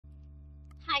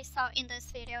Hi, so in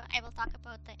this video I will talk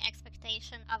about the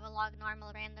expectation of a log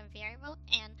normal random variable,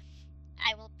 and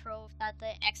I will prove that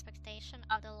the expectation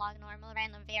of the log normal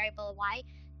random variable y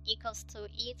equals to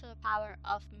e to the power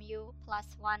of mu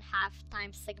plus 1/2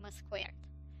 times sigma squared.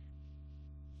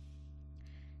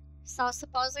 So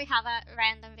suppose we have a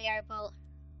random variable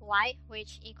y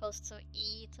which equals to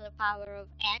e to the power of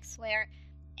x, where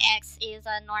x is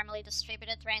a normally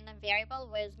distributed random variable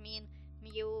with mean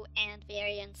mu and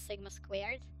variance sigma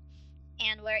squared,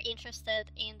 and we're interested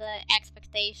in the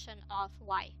expectation of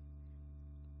y.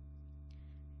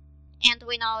 And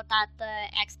we know that the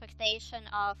expectation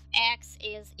of x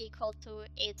is equal to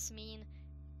its mean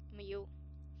mu.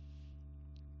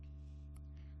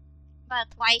 But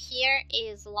y here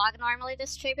is log normally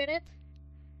distributed,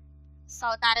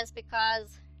 so that is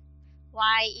because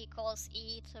y equals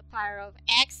e to the power of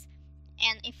x,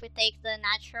 and if we take the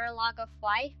natural log of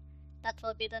y, that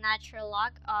will be the natural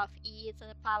log of e to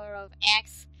the power of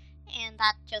x, and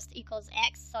that just equals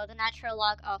x, so the natural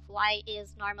log of y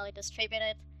is normally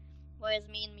distributed with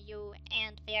mean mu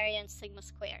and variance sigma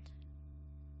squared.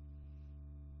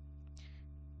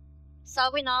 So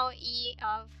we know e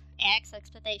of x,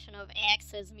 expectation of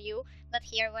x, is mu, but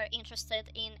here we're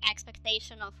interested in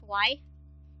expectation of y,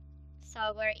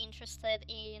 so we're interested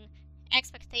in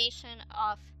expectation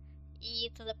of e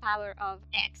to the power of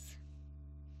x.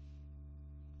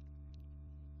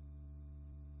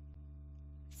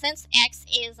 Since x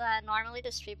is normally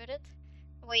distributed,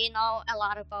 we know a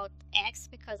lot about x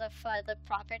because of the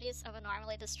properties of a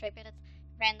normally distributed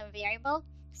random variable.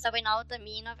 So we know the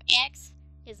mean of x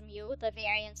is mu, the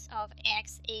variance of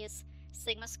x is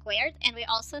sigma squared, and we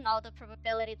also know the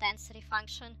probability density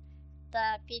function,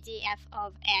 the PDF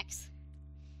of x,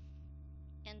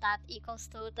 and that equals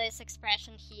to this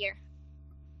expression here.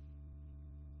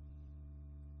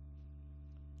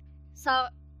 So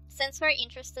since we're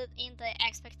interested in the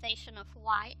expectation of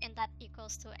y, and that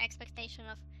equals to expectation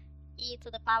of e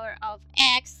to the power of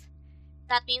x,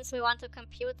 that means we want to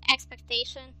compute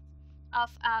expectation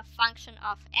of a function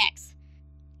of x.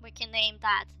 We can name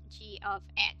that g of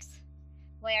x,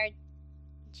 where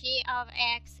g of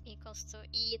x equals to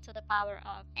e to the power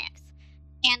of x.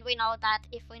 And we know that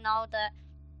if we know the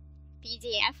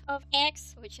PDF of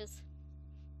x, which is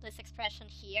this expression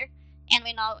here, and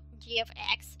we know g of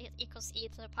x equals e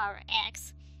to the power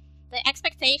x, the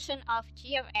expectation of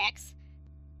g of x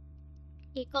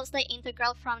equals the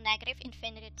integral from negative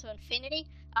infinity to infinity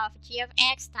of g of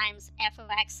x times f of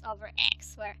x over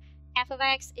x, where f of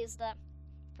x is the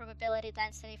probability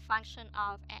density function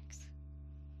of x.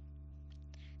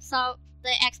 So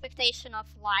the expectation of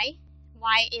y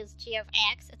is g of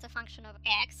x, it's a function of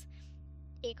x,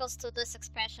 equals to this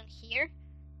expression here.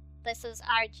 This is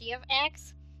our g of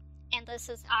x, and this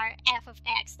is our f of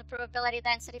x, the probability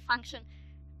density function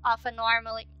of a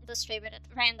normally distributed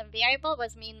random variable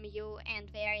with mean mu and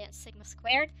variance sigma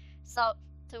squared. So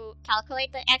to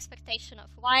calculate the expectation of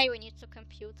y, we need to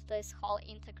compute this whole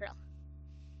integral.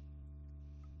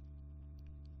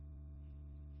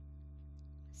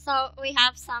 So we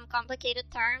have some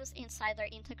complicated terms inside our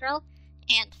integral,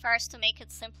 and first, to make it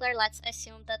simpler, let's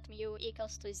assume that mu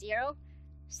equals to 0,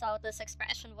 so this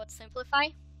expression would simplify.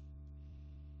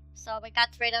 So we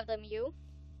got rid of the mu.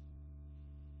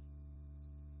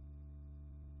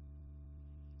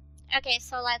 Okay,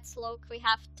 so let's look. We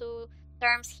have two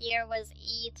terms here with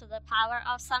e to the power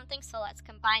of something, so let's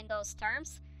combine those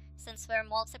terms. Since we're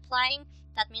multiplying,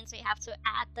 that means we have to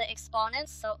add the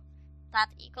exponents, so that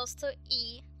equals to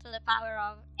e to the power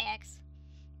of x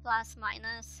plus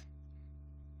minus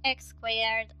x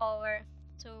squared over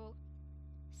 2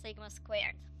 sigma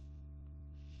squared.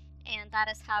 And that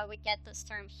is how we get this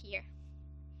term here.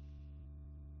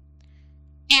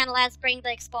 And let's bring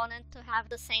the exponent to have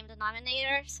the same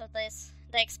denominator. So the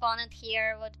exponent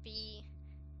here would be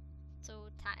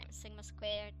 2 times sigma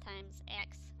squared times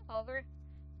x over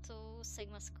 2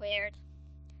 sigma squared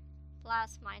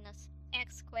plus minus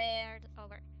x squared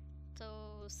over 2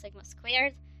 sigma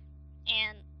squared.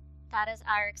 And that is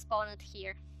our exponent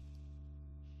here.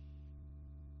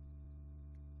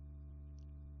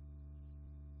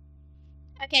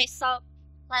 Okay, so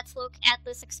let's look at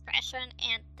this expression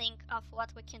and think of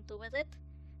what we can do with it.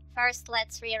 First,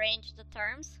 let's rearrange the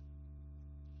terms.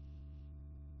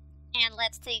 And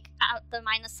let's take out the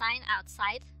minus sign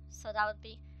outside. So that would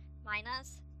be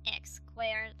minus x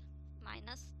squared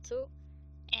minus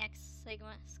 2x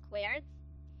sigma squared.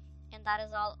 And that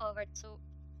is all over 2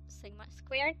 sigma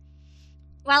squared.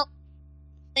 Well,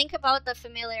 think about the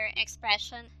familiar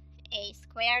expression a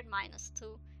squared minus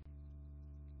 2ab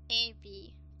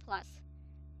plus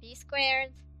b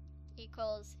squared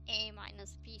equals a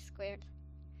minus b squared.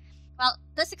 Well,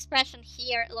 this expression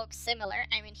here looks similar.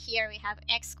 I mean, here we have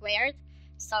x squared,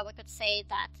 so we could say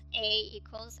that a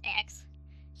equals x.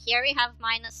 Here we have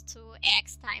minus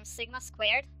 2x times sigma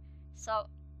squared, so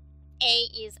a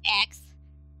is x,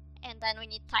 and then we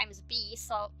need times b,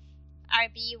 so our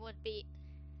b would be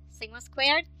sigma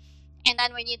squared, and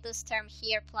then we need this term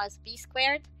here plus b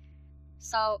squared,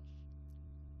 so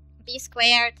b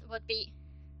squared would be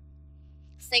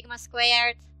sigma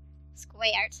squared,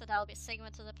 so that will be sigma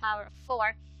to the power of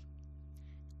 4.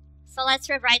 So let's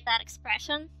rewrite that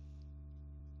expression.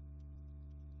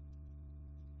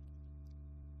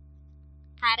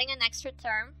 Adding an extra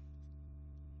term.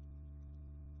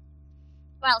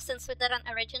 Well, since we didn't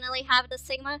originally have the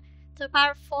sigma to the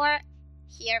power of 4,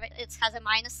 here it has a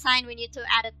minus sign, we need to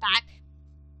add it back.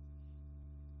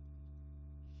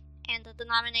 And the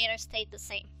denominator stayed the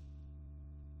same.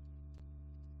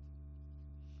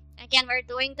 Again, we're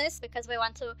doing this because we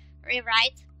want to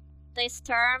rewrite this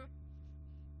term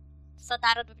so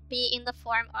that it would be in the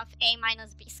form of a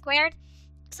minus b squared.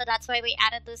 So that's why we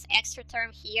added this extra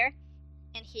term here.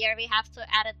 And here we have to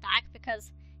add it back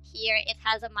because here it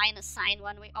has a minus sign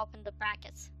when we open the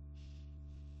brackets.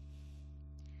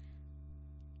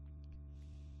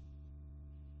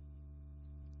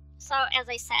 So as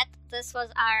I said, this was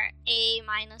our a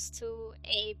minus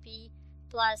 2ab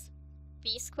plus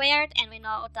b squared, and we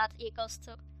know that equals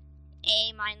to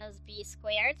a minus b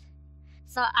squared.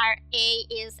 So our a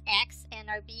is x and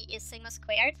our b is sigma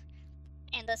squared,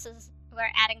 and this is, we're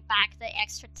adding back the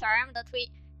extra term that we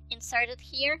inserted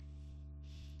here.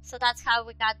 So that's how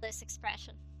we got this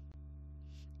expression,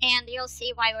 and you'll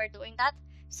see why we're doing that.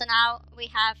 So now we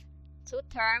have two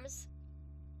terms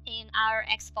in our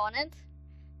exponent,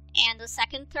 and the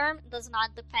second term does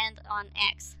not depend on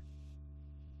x.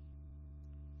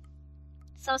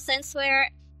 So since we're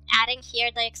adding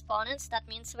here the exponents, that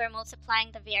means we're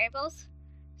multiplying the variables.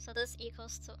 So this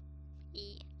equals to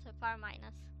e to the power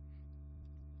minus.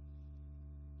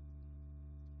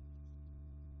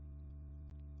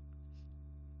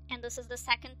 And this is the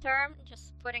second term,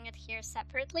 just putting it here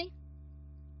separately.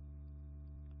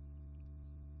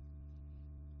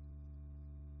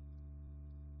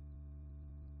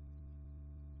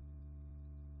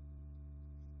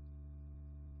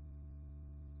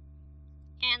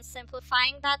 And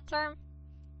simplifying that term,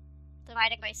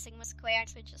 dividing by sigma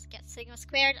squared, we just get sigma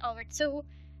squared over 2.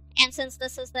 And since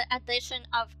this is the addition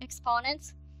of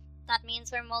exponents, that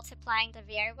means we're multiplying the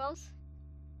variables.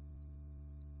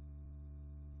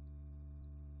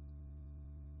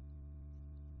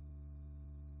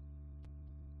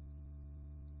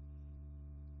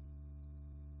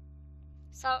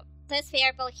 So this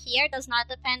variable here does not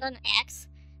depend on x,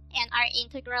 and our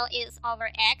integral is over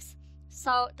x.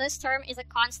 So this term is a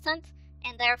constant,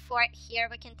 and therefore here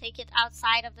we can take it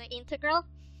outside of the integral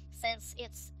since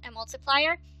it's a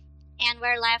multiplier, and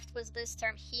we're left with this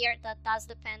term here that does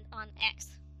depend on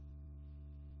x.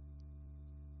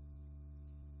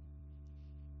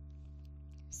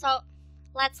 So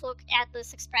let's look at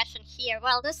this expression here.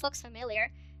 Well, this looks familiar.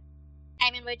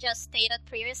 I mean, we just stated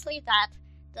previously that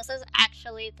this is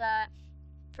actually the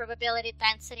probability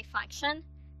density function,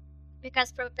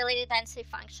 because probability density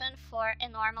function for a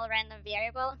normal random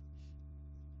variable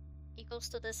equals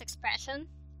to this expression.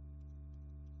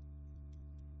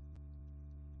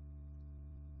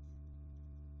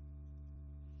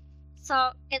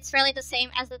 So it's really the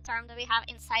same as the term that we have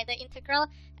inside the integral,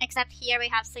 except here we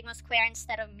have sigma squared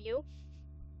instead of mu.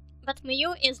 But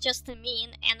mu is just a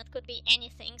mean, and it could be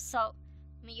anything, so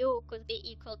mu could be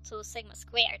equal to sigma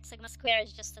squared. Sigma squared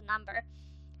is just a number.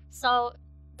 So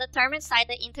the term inside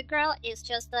the integral is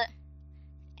just the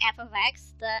f of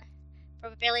x, the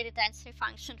probability density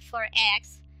function for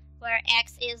x, where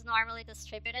x is normally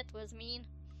distributed with mean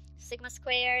sigma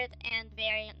squared and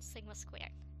variance sigma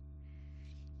squared.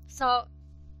 So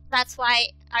that's why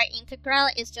our integral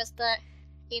is just the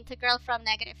integral from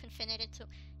negative infinity to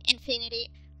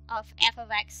infinity of f of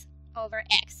x over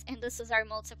x, and this is our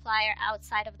multiplier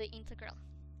outside of the integral.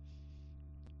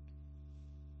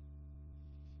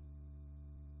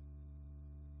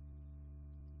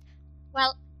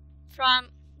 Well, from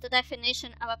the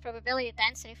definition of a probability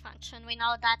density function, we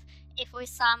know that if we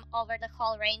sum over the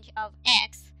whole range of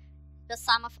x, the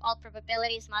sum of all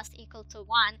probabilities must equal to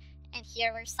 1, and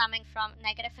here we're summing from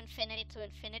negative infinity to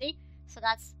infinity, so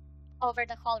that's over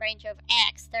the whole range of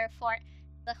x, therefore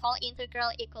the whole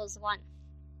integral equals 1.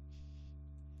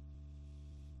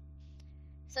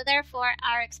 So therefore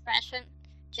our expression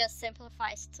just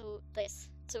simplifies to this,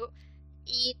 to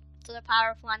e to the power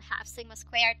of 1/2 sigma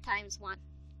squared times 1.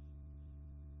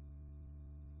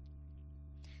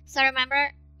 So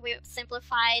remember, we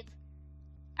simplified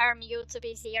our mu to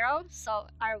be 0, so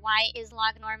our y is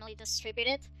log normally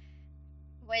distributed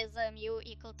with mu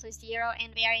equal to 0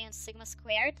 and variance sigma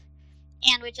squared.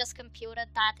 And we just computed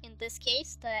that in this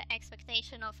case, the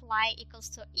expectation of y equals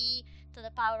to e to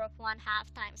the power of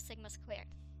 1/2 times sigma squared.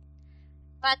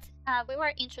 But we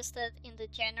were interested in the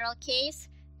general case.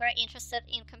 We're interested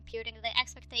in computing the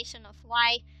expectation of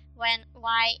y when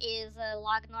y is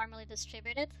log normally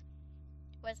distributed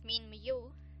with mean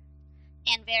mu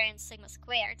and variance sigma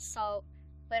squared. So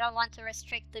we don't want to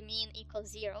restrict the mean equals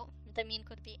 0. The mean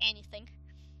could be anything.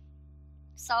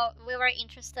 So we were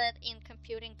interested in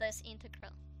computing this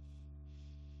integral.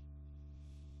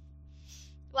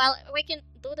 Well, we can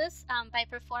do this by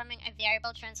performing a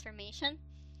variable transformation.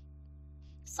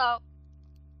 So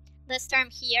this term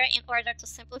here, in order to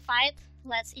simplify it,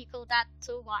 let's equal that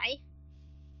to y.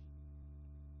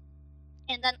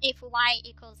 And then if y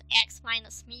equals x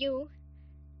minus mu,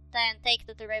 then take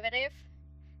the derivative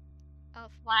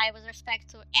of y with respect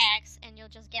to x and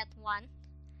you'll just get 1.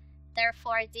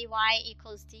 Therefore, dy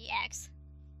equals dx,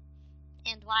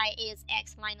 and y is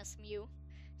x minus mu.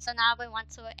 So now we want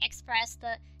to express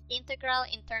the integral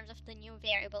in terms of the new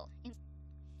variable.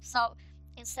 So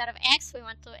instead of x, we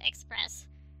want to express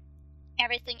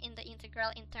everything in the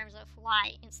integral in terms of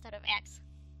y instead of x.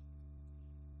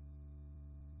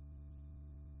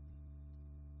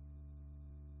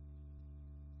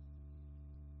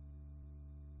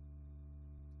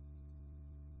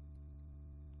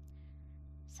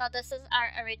 So this is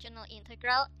our original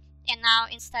integral, and now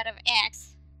instead of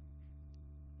x,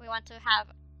 we want to have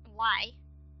y,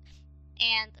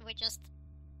 and we just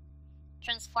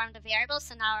transform the variable.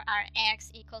 So now our x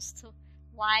equals to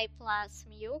y plus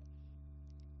mu,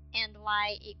 and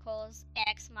y equals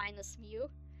x minus mu.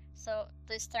 So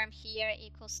this term here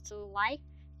equals to y,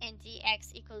 and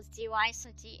dx equals dy, so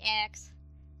dx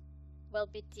will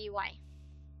be dy.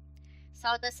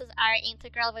 So this is our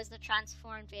integral with the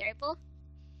transformed variable.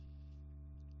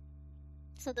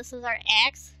 So this is our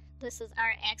x, this is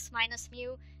our x minus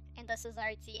mu, and this is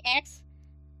our dx.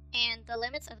 And the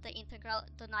limits of the integral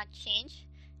do not change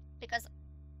because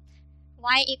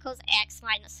y equals x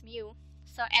minus mu.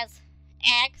 So as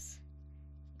x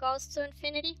goes to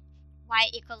infinity,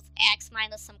 y equals x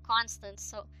minus some constant.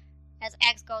 So as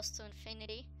x goes to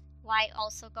infinity, y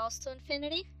also goes to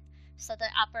infinity. So the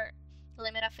upper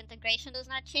limit of integration does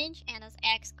not change. And as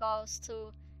x goes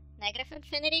to negative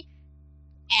infinity,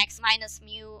 x minus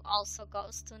mu also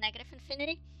goes to negative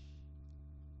infinity.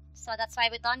 So that's why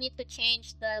we don't need to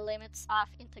change the limits of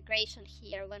integration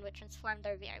here when we transform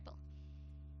their variable.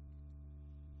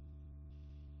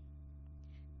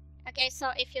 Okay,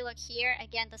 so if you look here,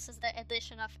 again, this is the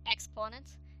addition of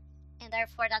exponents, and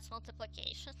therefore that's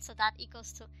multiplication. So that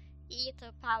equals to e to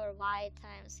the power y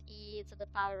times e to the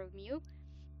power of mu.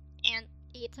 And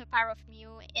e to the power of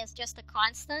mu is just a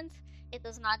constant. It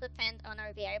does not depend on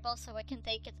our variable, so we can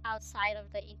take it outside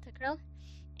of the integral.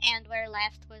 And we're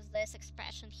left with this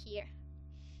expression here.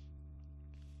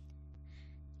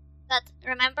 But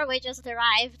remember, we just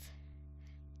derived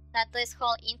that this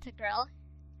whole integral,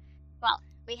 well,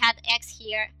 we had x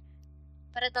here,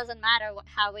 but it doesn't matter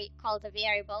how we call the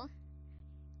variable.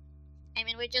 I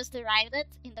mean, we just derived it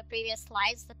in the previous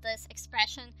slides, that this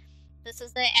expression, this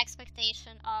is the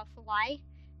expectation of y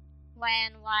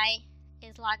when y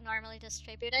is log normally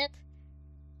distributed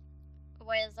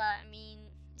with mean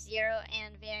 0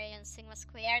 and variance sigma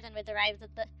squared, and we derived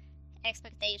that the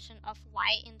expectation of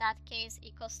y in that case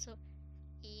equals to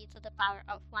e to the power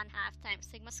of 1/2 times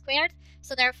sigma squared.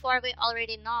 So therefore we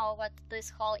already know what this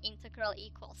whole integral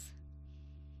equals.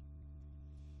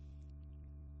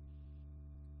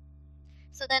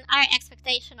 So then our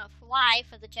expectation of y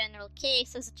for the general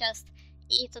case is just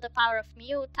e to the power of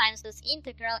mu times this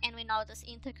integral, and we know this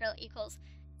integral equals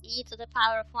e to the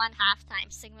power of 1/2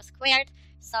 times sigma squared.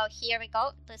 So here we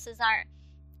go. This is our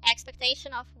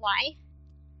expectation of y.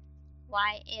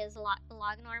 Y is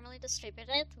log normally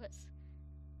distributed with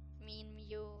mean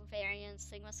mu variance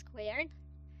sigma squared,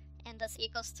 and this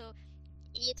equals to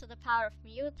e to the power of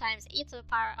mu times e to the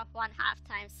power of 1/2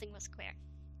 times sigma squared.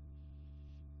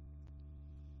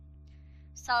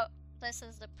 So this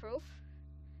is the proof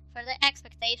for the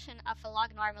expectation of a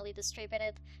log normally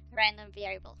distributed random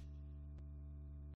variable.